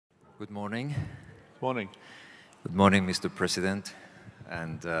Good morning. Morning. Good morning, Mr. President.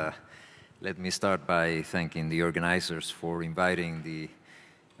 And let me start by thanking the organizers for inviting the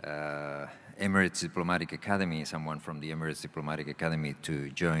Emirates Diplomatic Academy, someone from the Emirates Diplomatic Academy,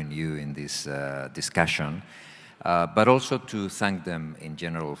 to join you in this discussion, but also to thank them in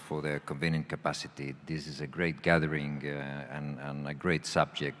general for their convening capacity. This is a great gathering and a great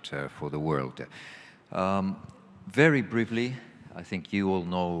subject for the world. Very briefly, I think you all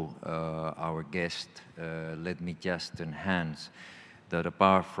know our guest. Let me just enhance that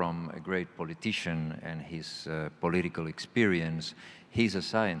apart from a great politician and his political experience, he's a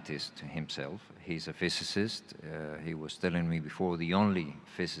scientist himself. He's a physicist. He was telling me before, the only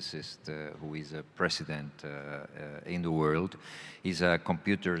physicist who is a president in the world. He's a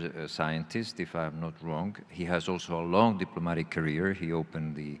computer scientist, if I'm not wrong. He has also a long diplomatic career. He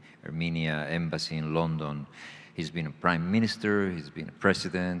opened the Armenia embassy in London. He's been a prime minister, he's been a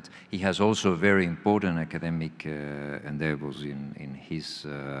president. He has also very important academic endeavors in his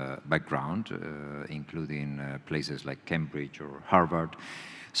background, including places like Cambridge or Harvard.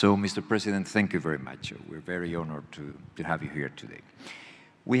 So, Mr. President, thank you very much. We're very honored to have you here today.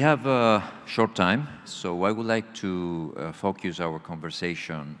 We have a short time, so I would like to focus our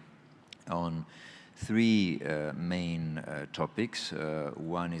conversation on three main topics.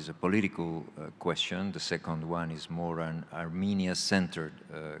 One is a political question. The second one is more an Armenia-centered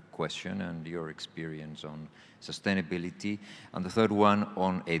question and your experience on sustainability. And the third one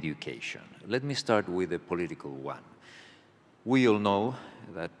on education. Let me start with the political one. We all know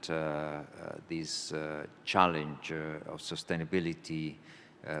that this challenge of sustainability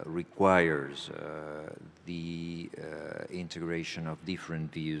requires the integration of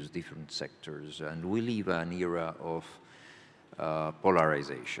different views, different sectors, and we live an era of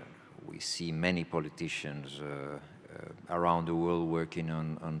polarization. We see many politicians around the world working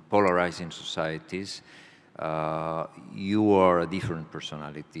on polarizing societies. You are a different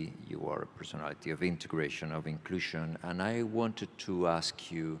personality. You are a personality of integration, of inclusion, and I wanted to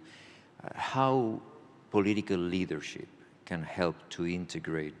ask you how political leadership can help to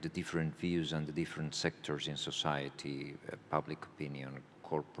integrate the different views and the different sectors in society, public opinion,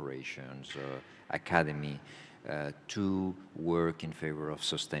 corporations, academy, to work in favor of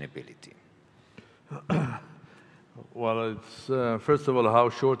sustainability? Well, it's first of all, how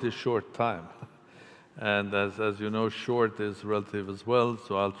short is short time? And as you know, short is relative as well,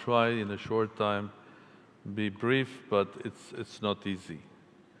 so I'll try in a short time be brief, but it's not easy.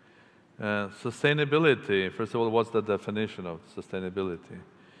 Sustainability, first of all, what's the definition of sustainability?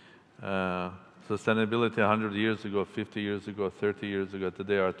 Sustainability 100 years ago, 50 years ago, 30 years ago,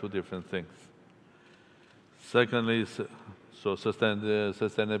 today are two different things. Secondly,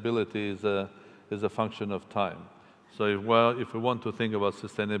 sustainability is a function of time. So if we want to think about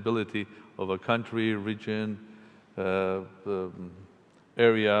sustainability of a country, region, area,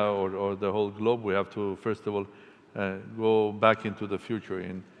 or the whole globe, we have to, first of all, go back into the future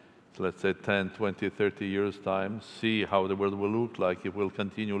in, let's say, 10, 20, 30 years' time, see how the world will look like if we'll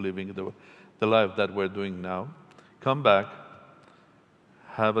continue living the life that we're doing now. Come back,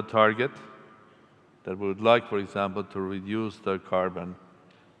 have a target that we would like, for example, to reduce the carbon,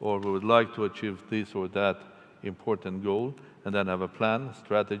 or we would like to achieve this or that important goal, and then have a plan,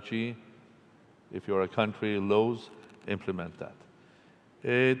 strategy. If you're a country, laws, implement that.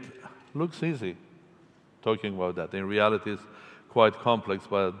 It looks easy talking about that. In reality, it's quite complex,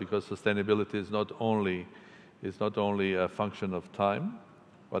 but because sustainability is not only a function of time,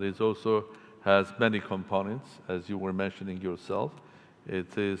 but it also has many components, as you were mentioning yourself.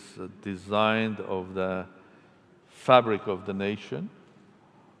 It is designed of the fabric of the nation,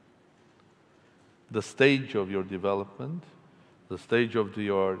 the stage of your development, the stage of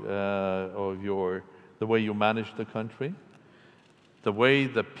the way you manage the country, the way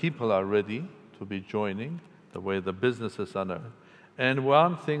the people are ready to be joining, the way the businesses are. And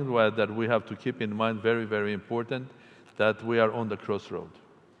one thing that we have to keep in mind, very, very important, that we are on the crossroad.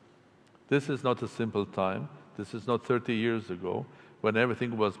 This is not a simple time. This is not 30 years ago, when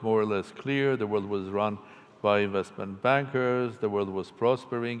everything was more or less clear, the world was run by investment bankers, the world was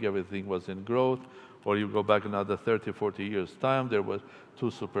prospering, everything was in growth. Or you go back another 30, 40 years' time, there were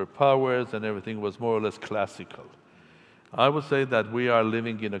two superpowers and everything was more or less classical. I would say that we are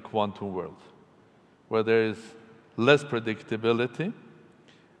living in a quantum world, where there is less predictability,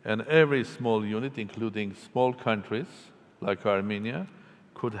 and every small unit, including small countries like Armenia,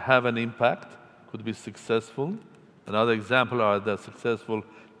 could have an impact, could be successful. Another example are the successful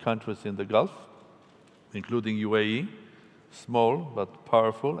countries in the Gulf, including UAE, small but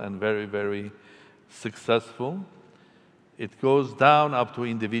powerful and very, very successful. it goes down up to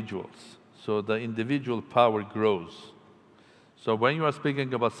individuals. So the individual power grows. So when you are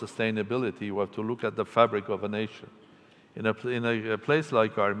speaking about sustainability, you have to look at the fabric of a nation. In a place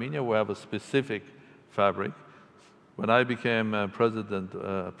like Armenia, we have a specific fabric. When I became president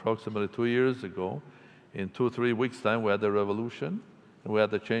approximately 2 years ago, in 2-3 weeks' time, we had a revolution, and we had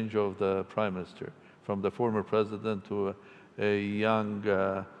the change of the prime minister, from the former president to a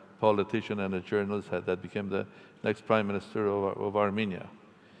young politician and a journalist that became the next prime minister of Armenia.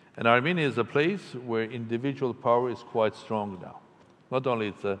 And Armenia is a place where individual power is quite strong now. Not only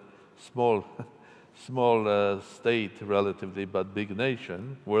it's a small state relatively, but big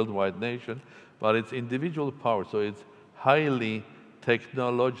nation, worldwide nation, but it's individual power. So it's highly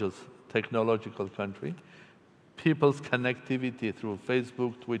technological country. People's connectivity through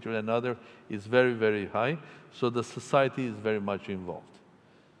Facebook, Twitter, and other is very, very high. So the society is very much involved.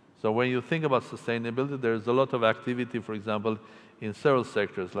 So when you think about sustainability, there's a lot of activity, for example, in several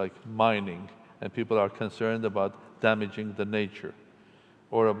sectors like mining, and people are concerned about damaging the nature,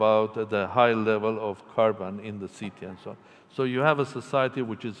 or about the high level of carbon in the city and so on. So you have a society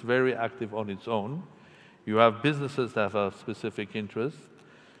which is very active on its own. You have businesses that have a specific interest.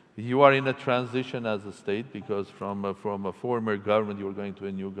 You are in a transition as a state, because from a former government you're going to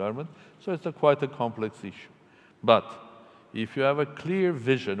a new government. So it's quite a complex issue. But if you have a clear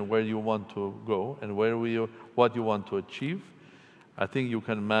vision where you want to go and what you want to achieve, I think you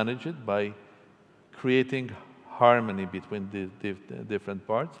can manage it by creating harmony between the different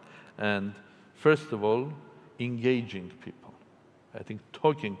parts, and first of all, engaging people. I think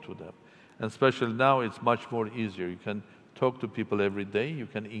talking to them. And especially now, it's much more easier. You can talk to people every day, you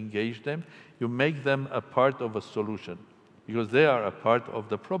can engage them, you make them a part of a solution, because they are a part of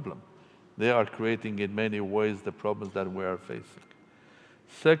the problem. They are creating in many ways the problems that we are facing.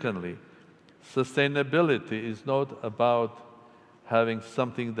 Secondly, sustainability is not about having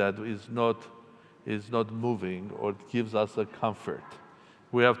something that is not moving or gives us a comfort.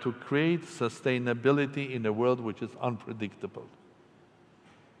 We have to create sustainability in a world which is unpredictable.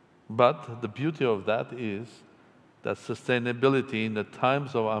 But the beauty of that is that sustainability in the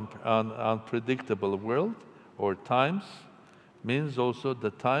times of unpredictable world or times means also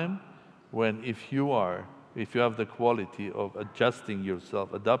the time when if you have the quality of adjusting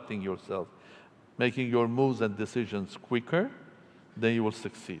yourself, adapting yourself, making your moves and decisions quicker, then you will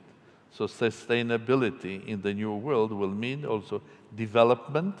succeed. So sustainability in the new world will mean also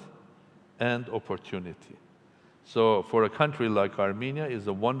development and opportunity. So for a country like Armenia, it's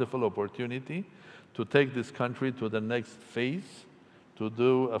a wonderful opportunity to take this country to the next phase, to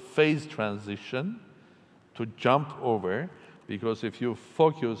do a phase transition, to jump over, because if you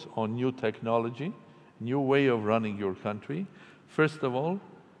focus on new technology, new way of running your country, first of all,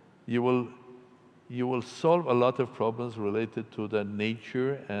 you will solve a lot of problems related to the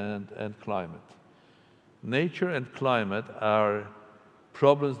nature and climate. Nature and climate are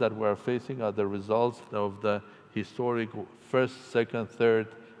problems that we are facing, are the results of the historic first, second, third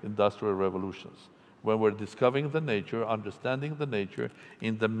industrial revolutions. When we're discovering the nature, understanding the nature,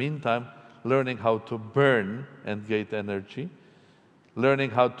 in the meantime, learning how to burn and get energy, learning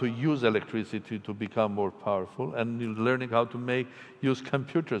how to use electricity to become more powerful, and learning how to use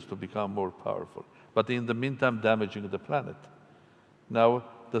computers to become more powerful. But in the meantime, damaging the planet. Now,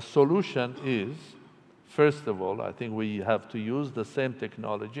 the solution is, first of all, I think we have to use the same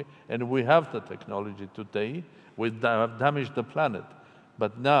technology, and we have the technology today. We have damaged the planet.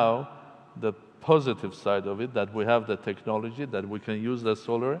 But now, the positive side of it, that we have the technology, that we can use the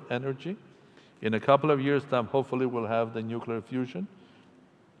solar energy. In a couple of years' time, hopefully we'll have the nuclear fusion.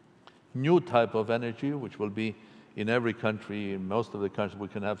 New type of energy, which will be in every country, in most of the countries, we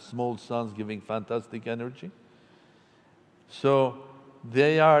can have small suns giving fantastic energy. So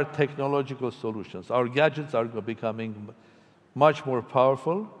they are technological solutions. Our gadgets are becoming much more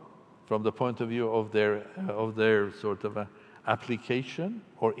powerful from the point of view of their sort of application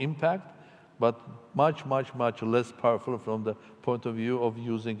or impact, but much less powerful from the point of view of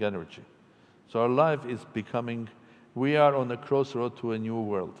using energy. So our life is becoming, we are on a crossroad to a new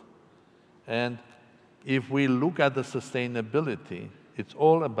world. And if we look at the sustainability, it's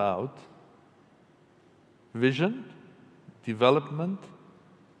all about vision, development,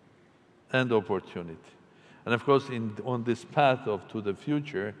 and opportunity. And of course, on this path to the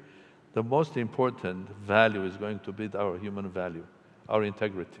future, the most important value is going to be our human value, our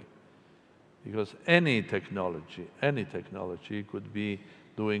integrity. Because any technology could be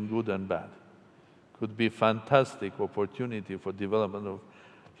doing good and bad. Could be fantastic opportunity for development of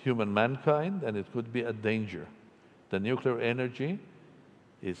human mankind, and it could be a danger. The nuclear energy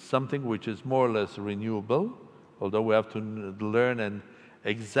is something which is more or less renewable, although we have to learn and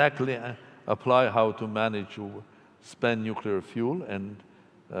exactly apply how to manage to spend nuclear fuel and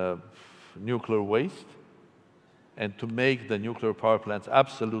nuclear waste, and to make the nuclear power plants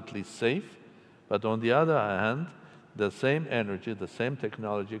absolutely safe. But on the other hand, the same energy, the same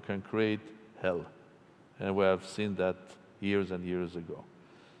technology can create hell. And we have seen that years and years ago.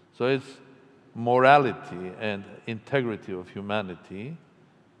 So it's morality and integrity of humanity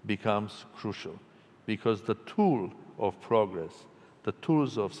becomes crucial, because the tool of progress, the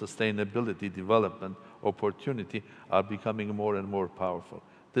tools of sustainability, development, opportunity are becoming more and more powerful.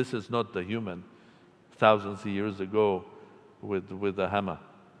 This is not the human thousands of years ago with a hammer.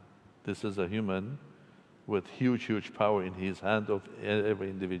 This is a human with huge, huge power in his hand of every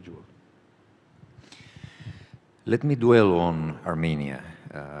individual. Let me dwell on Armenia.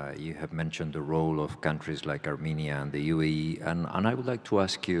 You have mentioned the role of countries like Armenia and the UAE, and I would like to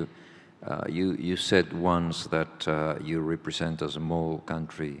ask you, you said once that you represent a small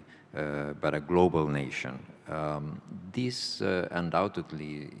country, but a global nation. This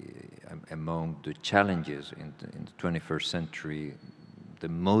undoubtedly, among the challenges in the 21st century, the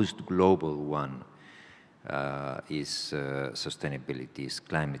most global one is sustainability, is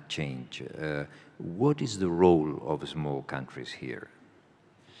climate change. What is the role of small countries here?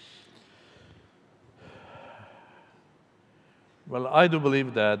 Well, I do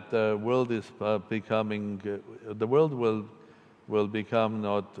believe that the world is the world will become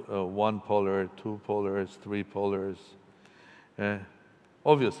not one polar, two polars, three polars.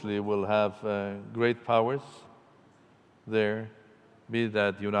 Obviously, we'll have great powers there, be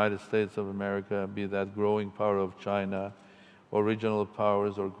that United States of America, be that growing power of China, or regional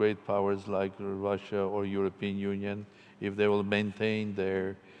powers or great powers like Russia or European Union, if they will maintain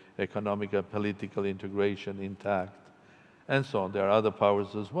their economic and political integration intact, and so on. There are other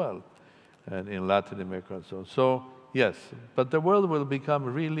powers as well, and in Latin America and so on. So, yes, but the world will become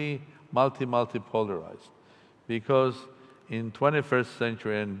really multi-polarized, because in 21st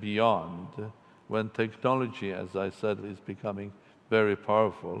century and beyond, when technology, as I said, is becoming very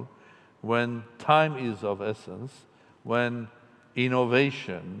powerful, when time is of essence, when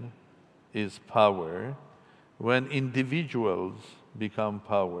innovation is power, when individuals become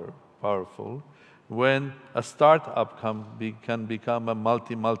powerful, when a startup can become a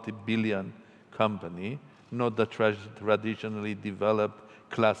multi-billion company, not the traditionally developed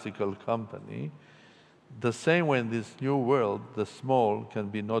classical company, the same way in this new world, the small can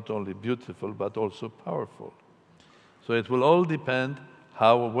be not only beautiful but also powerful. So it will all depend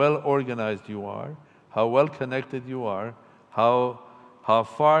how well organized you are, how well connected you are, how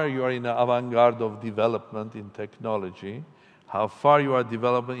far you are in the avant-garde of development in technology, how far you are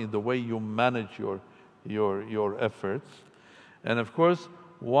developing in the way you manage your efforts. And of course,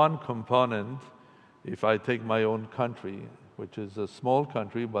 one component, if I take my own country, which is a small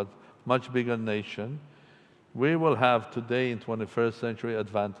country but much bigger nation, we will have today in 21st century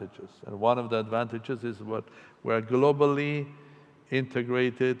advantages. And one of the advantages is what we're globally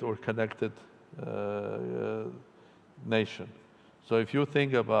integrated or connected nation. So if you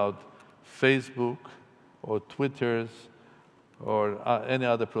think about Facebook or Twitter's or any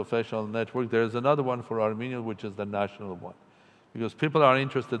other professional network, there's another one for Armenia, which is the national one. Because people are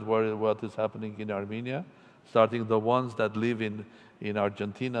interested in what is happening in Armenia, starting the ones that live in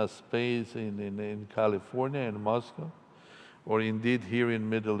Argentina, Spain, in California, in Moscow, or indeed here in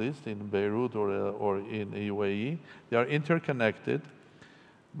Middle East, in Beirut or in UAE. They are interconnected.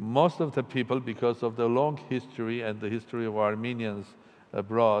 Most of the people, because of the long history and the history of Armenians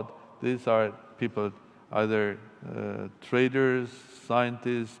abroad, these are people, either traders,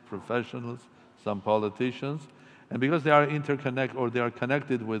 scientists, professionals, some politicians, and because they are interconnected or they are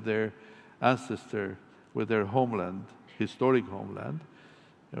connected with their ancestor, with their homeland, historic homeland,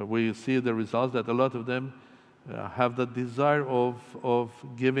 we see the results that a lot of them have the desire of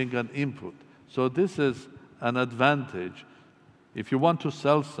giving an input. So this is an advantage. If you want to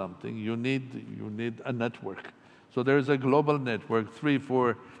sell something, you need a network. So there is a global network. 3,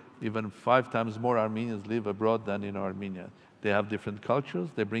 4, even 5 times more Armenians live abroad than in Armenia. They have different cultures.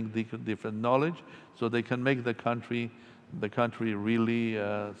 They bring different knowledge, so they can make the country really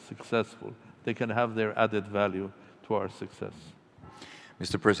successful. They can have their added value to our success.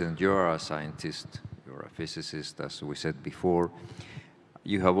 Mr. President, you are a scientist. You are a physicist, as we said before.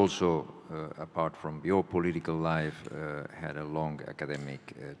 You have also, apart from your political life, had a long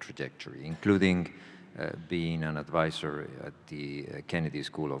academic trajectory, including being an advisor at the Kennedy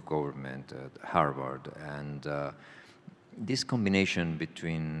School of Government at Harvard. And this combination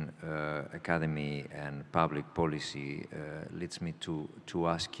between academy and public policy leads me to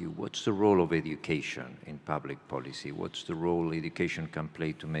ask you, what's the role of education in public policy? What's the role education can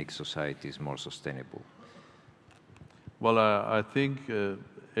play to make societies more sustainable? Well, I think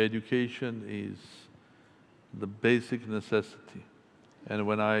education is the basic necessity. And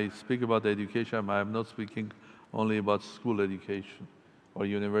when I speak about education, I'm not speaking only about school education or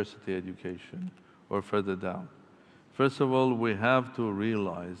university education or further down. First of all, we have to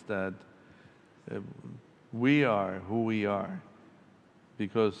realize that we are who we are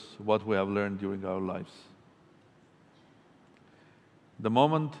because what we have learned during our lives. The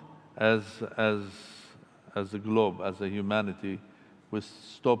moment as a globe, as a humanity, we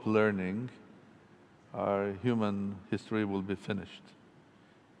stop learning, our human history will be finished.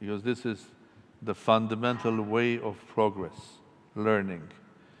 Because this is the fundamental way of progress, learning.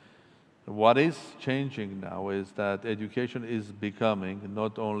 What is changing now is that education is becoming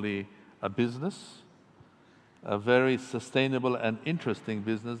not only a business, a very sustainable and interesting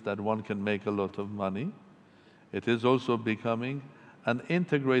business that one can make a lot of money. It is also becoming an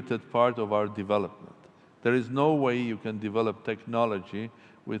integrated part of our development. There is no way you can develop technology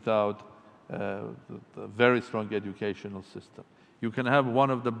without a very strong educational system. You can have one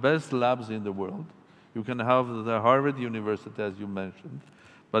of the best labs in the world. You can have the Harvard University, as you mentioned.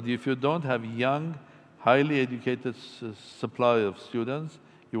 But if you don't have young, highly educated supply of students,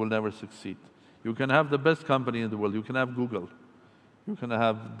 you will never succeed. You can have the best company in the world. You can have Google. You can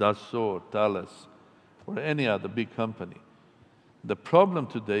have Dassault, Thales, or any other big company. The problem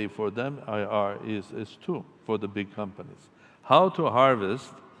today for them is two, for the big companies. How to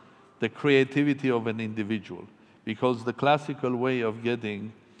harvest the creativity of an individual. Because the classical way of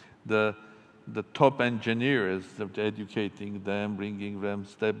getting the top engineers, educating them, bringing them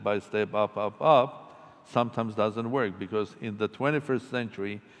step by step up, sometimes doesn't work. Because in the 21st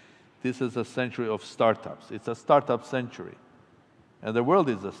century, this is a century of startups. It's a startup century. And the world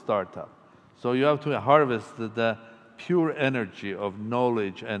is a startup. So you have to harvest the pure energy of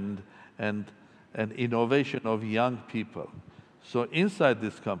knowledge and innovation of young people. So inside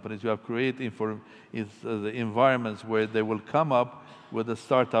these companies, you have created the environments where they will come up with a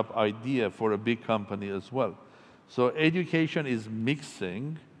startup idea for a big company as well. So education is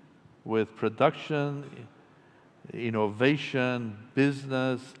mixing with production, innovation,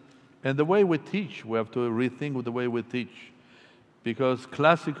 business, and the way we teach. We have to rethink the way we teach. Because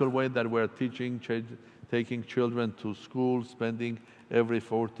classical way that we're teaching, taking children to school, spending every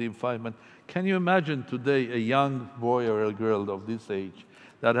 45 minutes. Can you imagine today a young boy or a girl of this age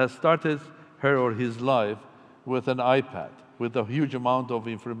that has started her or his life with an iPad, with a huge amount of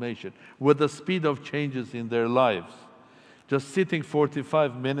information, with the speed of changes in their lives, just sitting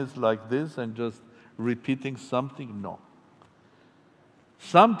 45 minutes like this and just repeating something? No.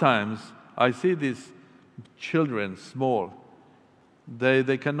 Sometimes I see these children, small,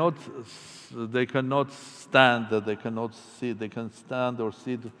 they cannot stand, they cannot sit, they can stand or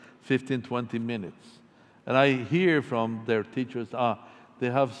sit 15, 20 minutes. And I hear from their teachers, they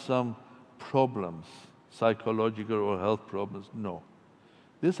have some problems, psychological or health problems. No.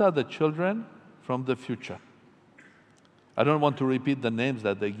 These are the children from the future. I don't want to repeat the names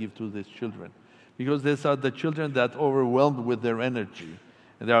that they give to these children, because these are the children that are overwhelmed with their energy.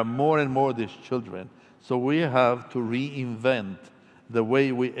 And there are more and more of these children. So we have to reinvent the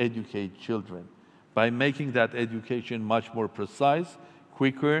way we educate children by making that education much more precise,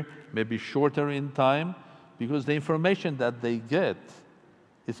 quicker, maybe shorter in time, because the information that they get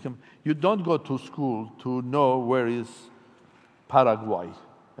is... You don't go to school to know where is Paraguay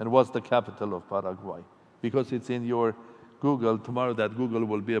and what's the capital of Paraguay, because it's in your Google. Tomorrow that Google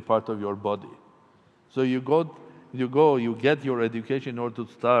will be a part of your body. So you get your education in order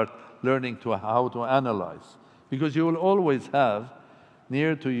to start learning how to analyze, because you will always have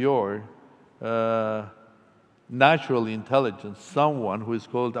near to your natural intelligence someone who is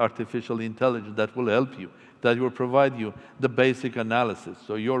called artificial intelligence that will help you, that will provide you the basic analysis.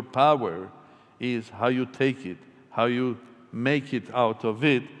 So your power is how you take it, how you make it out of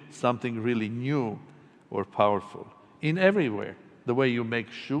it something really new or powerful. In everywhere, the way you make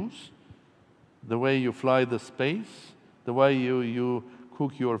shoes, the way you fly the space, the way you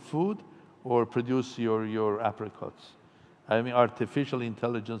cook your food or produce your apricots. I mean, artificial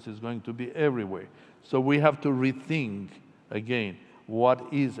intelligence is going to be everywhere. So we have to rethink again,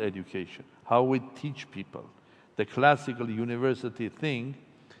 what is education? How we teach people. The classical university thing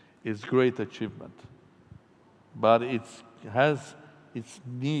is great achievement, but it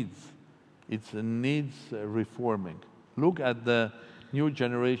needs reforming. Look at the new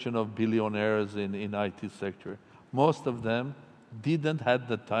generation of billionaires in IT sector. most of them didn't have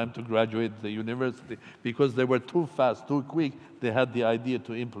the time to graduate the university because they were too fast, too quick. They had the idea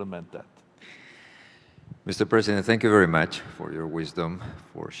to implement that. Mr. President, thank you very much for your wisdom,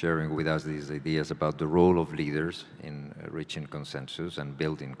 for sharing with us these ideas about the role of leaders in reaching consensus and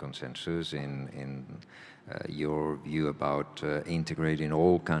building consensus, in your view about integrating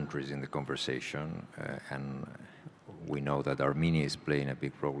all countries in the conversation. And we know that Armenia is playing a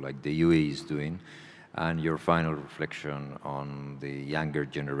big role, like the UAE is doing, and your final reflection on the younger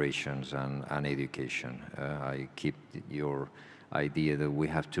generations and education. I keep your idea that we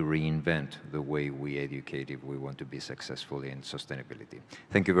have to reinvent the way we educate if we want to be successful in sustainability.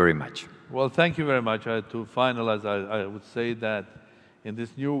 Thank you very much. Well, thank you very much. To finalize, I would say that in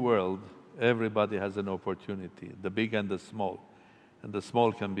this new world, everybody has an opportunity, the big and the small. And the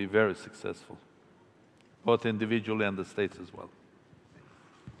small can be very successful, both individually and the states as well.